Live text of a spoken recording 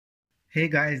Hey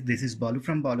guys, this is Balu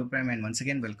from Balu Prime and once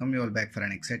again welcome you all back for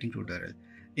an exciting tutorial.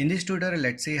 In this tutorial,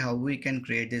 let's see how we can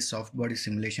create these soft body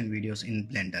simulation videos in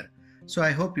Blender. So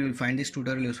I hope you will find this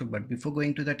tutorial useful, but before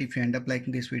going to that, if you end up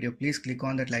liking this video, please click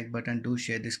on that like button, do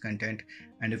share this content,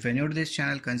 and if you're new to this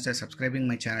channel, consider subscribing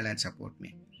my channel and support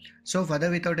me. So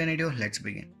further without any ado, let's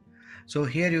begin. So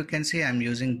here you can see I'm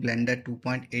using Blender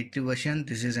 2.83 version.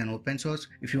 This is an open source.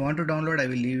 If you want to download, I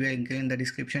will leave a link in the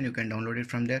description. You can download it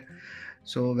from there.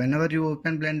 So whenever you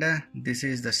open Blender, this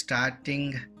is the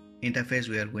starting interface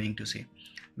we are going to see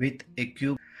with a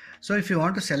cube. So if you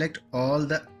want to select all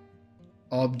the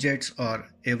objects or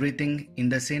everything in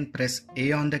the scene, press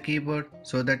A on the keyboard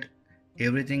so that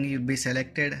everything will be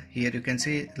selected. Here you can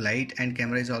see light and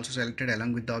camera is also selected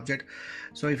along with the object.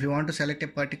 So if you want to select a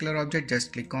particular object,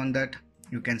 just click on that.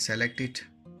 You can select it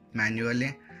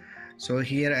manually. So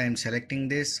here I am selecting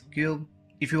this cube.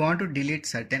 If you want to delete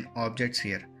certain objects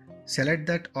here, select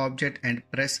that object and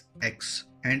press X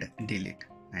and delete.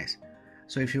 Nice.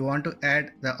 So if you want to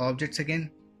add the objects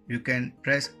again, you can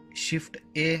press Shift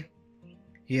A.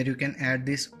 Here you can add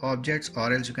these objects,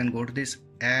 or else you can go to this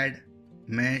add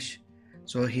mesh.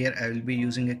 So here I will be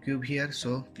using a cube here,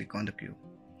 so click on the cube.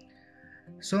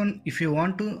 So if you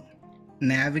want to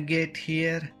navigate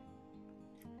here,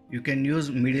 you can use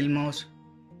middle mouse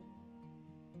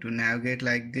to navigate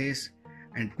like this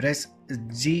and press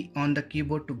G on the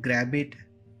keyboard to grab it,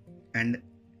 and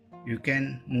you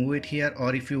can move it here,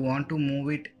 or if you want to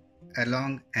move it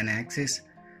along an axis,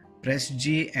 press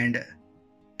G and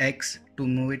X to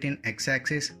move it in X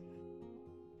axis,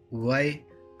 Y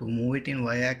to move it in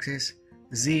Y axis,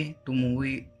 Z to move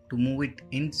it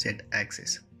in Z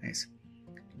axis. Nice.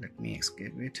 Let me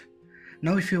escape it.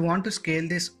 Now if you want to scale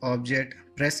this object,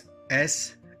 press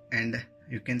S and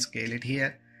you can scale it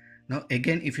here. Now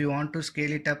again, if you want to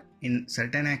scale it up in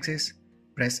certain axis,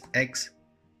 press X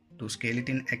to scale it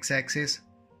in X axis,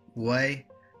 Y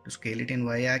to scale it in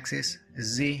Y axis,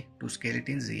 Z to scale it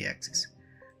in Z axis.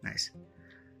 Nice.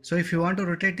 So if you want to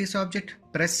rotate this object,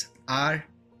 press R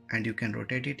and you can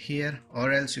rotate it here,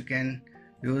 or else you can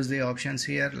use the options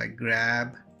here like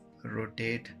grab,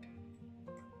 rotate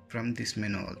from this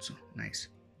menu also. Nice.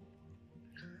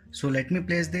 So let me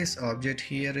place this object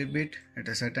here a bit at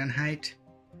a certain height.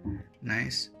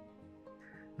 Nice.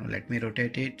 Now let me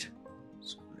rotate it.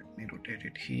 So let me rotate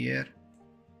it here.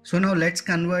 So now let's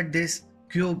convert this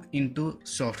cube into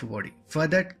soft body. For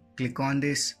that, click on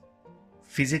this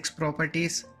physics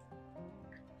properties,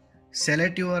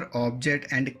 select your object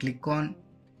and click on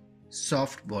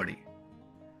soft body.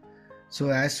 So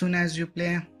as soon as you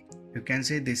play, you can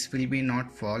see this will be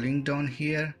not falling down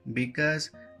here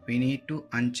because we need to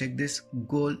uncheck this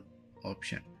goal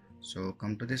option. So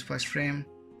come to this first frame,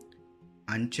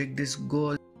 uncheck this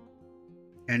goal,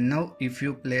 and now if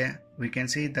you play, we can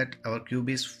see that our cube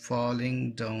is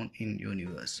falling down in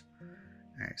universe.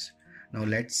 Nice. Now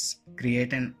let's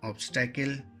create an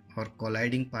obstacle or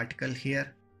colliding particle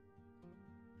here.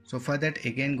 So for that,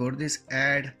 again go to this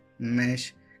add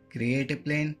mesh, create a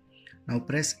plane. Now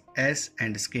press S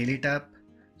and scale it up.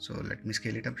 So let me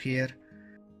scale it up here.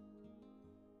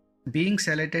 Being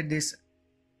selected this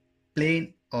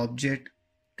plane object,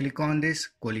 click on this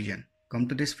collision. Come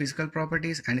to this physical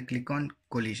properties and click on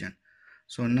collision.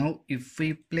 So now if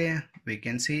we play, we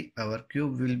can see our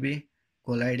cube will be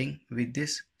colliding with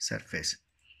this surface.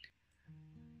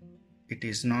 It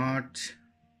is not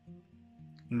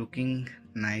looking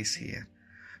nice here.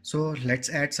 So let's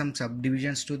add some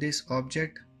subdivisions to this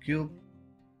object cube.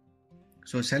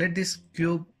 So select this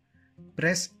cube,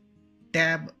 press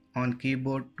tab on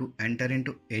keyboard to enter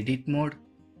into edit mode,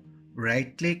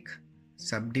 right click,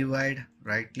 subdivide,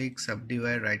 right click,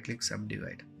 subdivide, right click,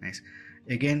 subdivide. Nice.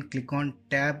 Again click on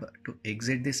tab to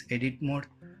exit this edit mode.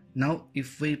 Now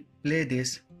if we play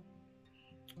this,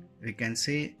 we can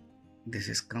see this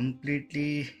is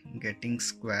completely getting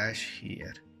squash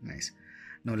here. Nice.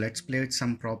 Now let's play with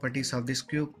some properties of this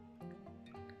cube.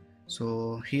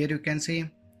 So here you can see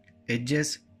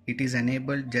edges, it is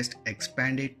enabled, just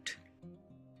expand it.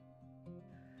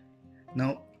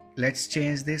 Now let's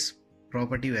change this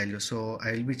property value. So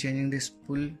I will be changing this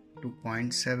pull to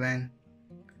 0.7,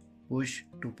 push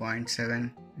to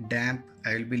 0.7, damp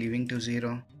I will be leaving to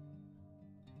 0,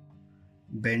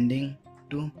 bending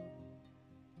to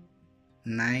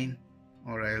 9,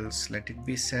 or else let it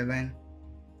be 7.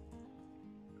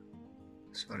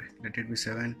 Sorry, let it be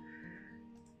 7,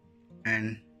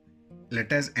 and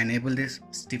let us enable this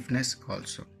stiffness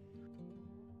also.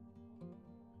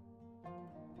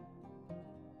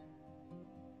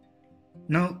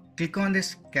 Now click on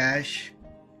this cache.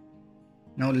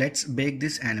 Now let's bake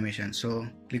this animation. So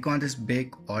click on this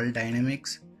bake all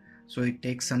dynamics. so it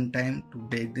takes some time to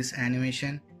bake this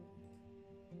animation.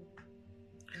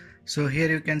 So here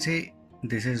you can see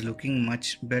this is looking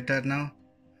much better now.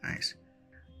 Nice.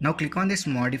 Now click on this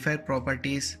modifier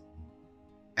properties,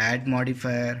 add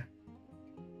modifier,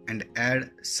 and add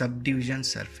subdivision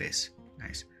surface.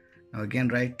 Nice. Now again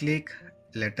right click,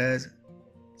 let us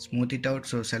smooth it out.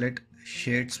 So select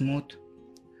shade smooth,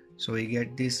 so we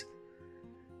get this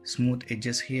smooth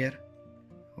edges here.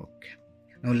 Okay.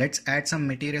 Now let's add some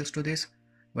materials to this,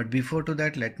 but before to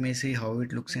that let me see how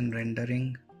it looks in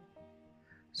rendering.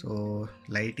 So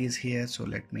light is here, so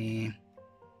let me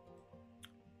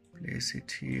place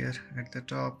it here at the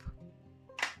top.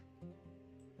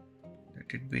 Let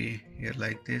it be here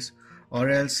like this, or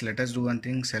else let us do one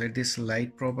thing, select this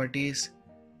light properties,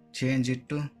 change it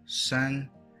to sun,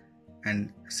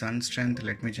 and sun strength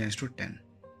let me change to 10,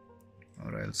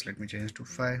 or else let me change to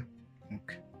 5.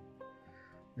 Okay,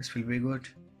 this will be good.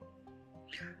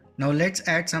 Now let's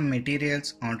add some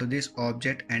materials onto this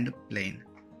object and plane.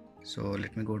 So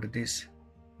let me go to this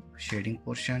shading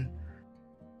portion,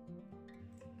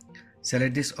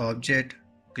 select this object,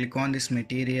 click on this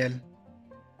material,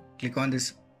 click on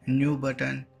this new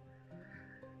button.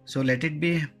 So let it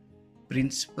be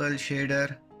principal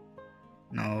shader.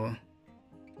 Now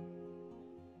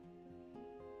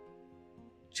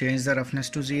change the roughness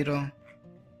to 0,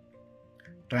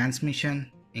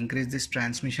 transmission, increase this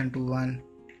transmission to 1,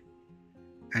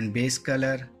 and base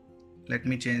color let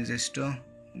me change this to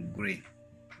green.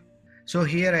 So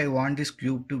here I want this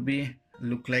cube to be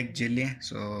look like jelly,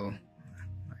 so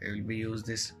I will be use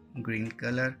this green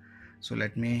color. So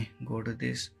let me go to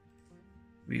this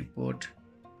viewport.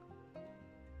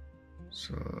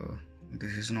 So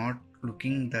this is not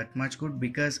looking that much good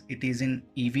because it is in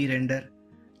EV render.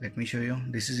 Let me show you,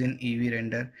 this is in EV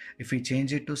render. If we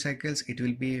change it to cycles it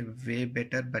will be way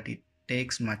better, but it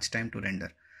takes much time to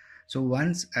render. So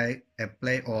once I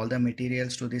apply all the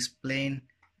materials to this plane,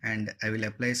 and I will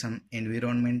apply some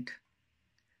environment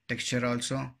texture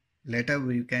also. Later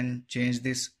we can change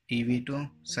this EV to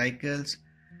cycles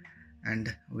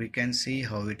and we can see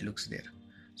how it looks there.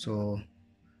 So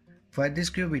for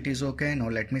this cube it is okay. Now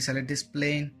let me select this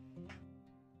plane.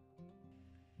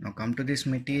 Now come to this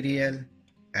material,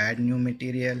 add new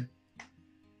material.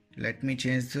 Let me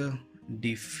change the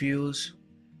diffuse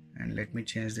and let me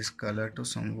change this color to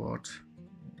somewhat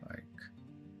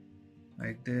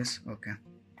like this. Okay.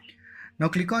 Now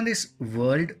click on this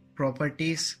world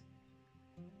properties,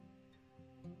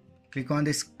 click on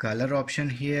this color option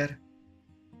here,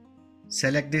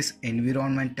 select this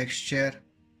environment texture,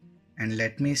 and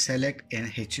let me select an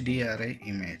HDRI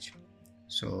image.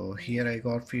 So here I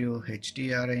got few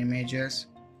HDRI images,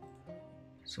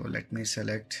 so let me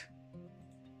select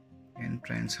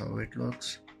entrance, how it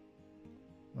looks.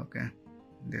 Okay,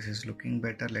 this is looking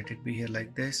better, let it be here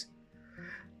like this.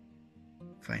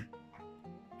 Fine.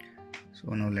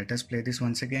 So now let us play this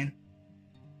once again.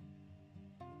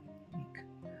 Okay.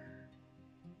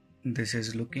 This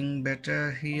is looking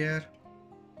better here.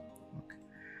 Okay.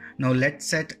 Now let's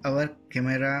set our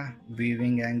camera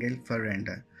viewing angle for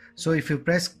render. So if you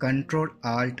press Ctrl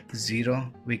Alt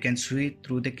 0, we can sweep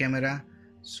through the camera.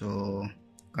 So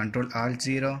Ctrl Alt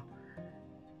 0,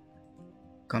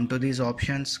 come to these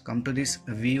options, come to this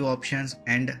view options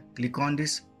and click on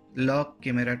this lock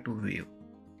camera to view.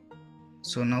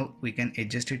 So now we can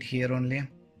adjust it here only.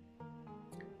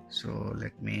 So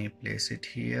let me place it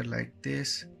here like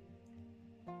this.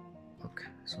 Okay,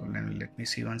 so let me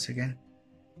see once again.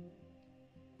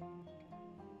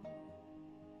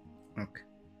 Okay.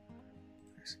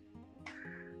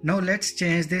 Now let's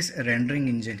change this rendering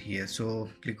engine here. So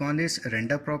click on this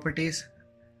render properties.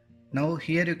 Now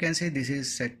here you can see this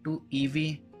is set to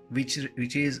EV, which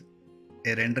is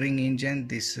a rendering engine.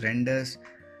 This renders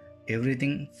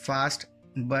everything fast,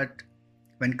 but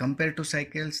when compared to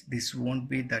cycles this won't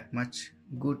be that much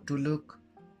good to look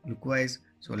wise.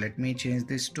 So let me change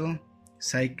this to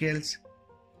cycles.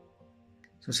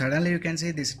 So suddenly you can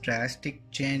see this drastic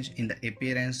change in the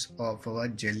appearance of our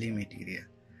jelly material.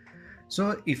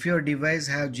 So if your device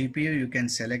have GPU, you can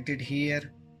select it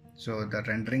here, so the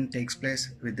rendering takes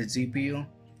place with the GPU,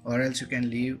 or else you can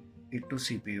leave it to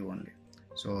CPU only.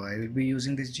 So I will be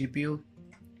using this GPU.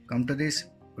 Come to this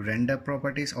render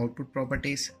properties, output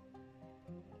properties,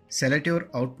 select your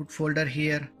output folder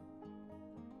here,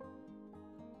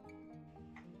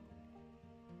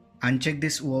 uncheck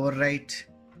this overwrite.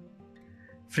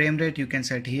 Frame rate you can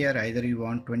set here, either you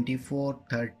want 24,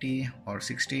 30 or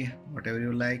 60, whatever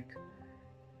you like.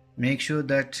 Make sure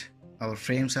that our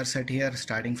frames are set here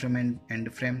starting from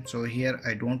end frame. So here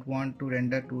I don't want to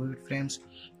render 2 frames,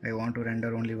 I want to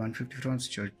render only 150 frames.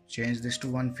 So change this to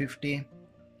 150.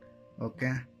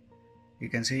 Okay, you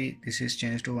can see this is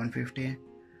changed to 150.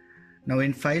 Now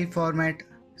in file format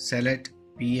select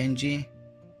PNG.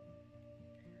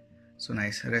 So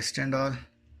nice, rest and all,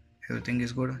 everything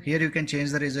is good. Here you can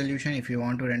change the resolution if you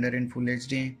want to render in full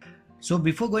HD. So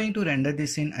before going to render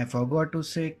this in, I forgot to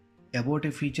say about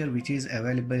a feature which is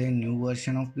available in new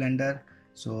version of Blender.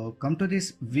 So come to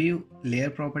this view layer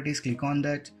properties, click on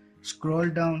that, scroll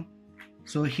down.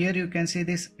 So here you can see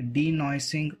this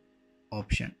denoising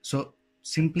option. So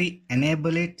simply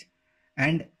enable it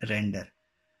and render.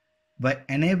 By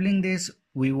enabling this,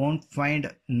 we won't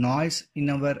find noise in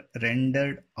our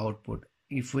rendered output.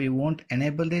 If we won't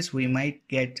enable this, we might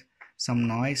get some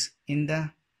noise in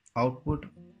the output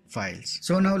files.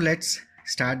 So now let's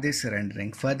start this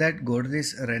rendering. For that, go to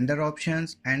this render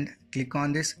options and click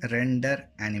on this render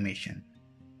animation.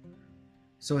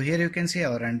 So here you can see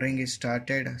our rendering is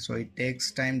started. So it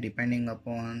takes time depending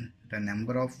upon the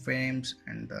number of frames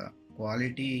and the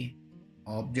quality,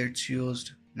 objects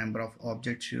used, number of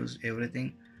objects used,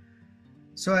 everything.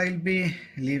 So I'll be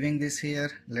leaving this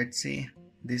here. Let's see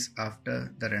this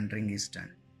after the rendering is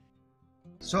done.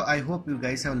 So I hope you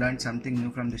guys have learned something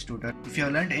new from this tutorial. If you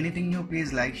have learned anything new,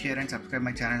 please like, share and subscribe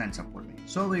my channel and support me.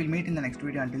 So we'll meet in the next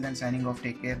video. Until then, signing off.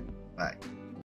 Take care. Bye.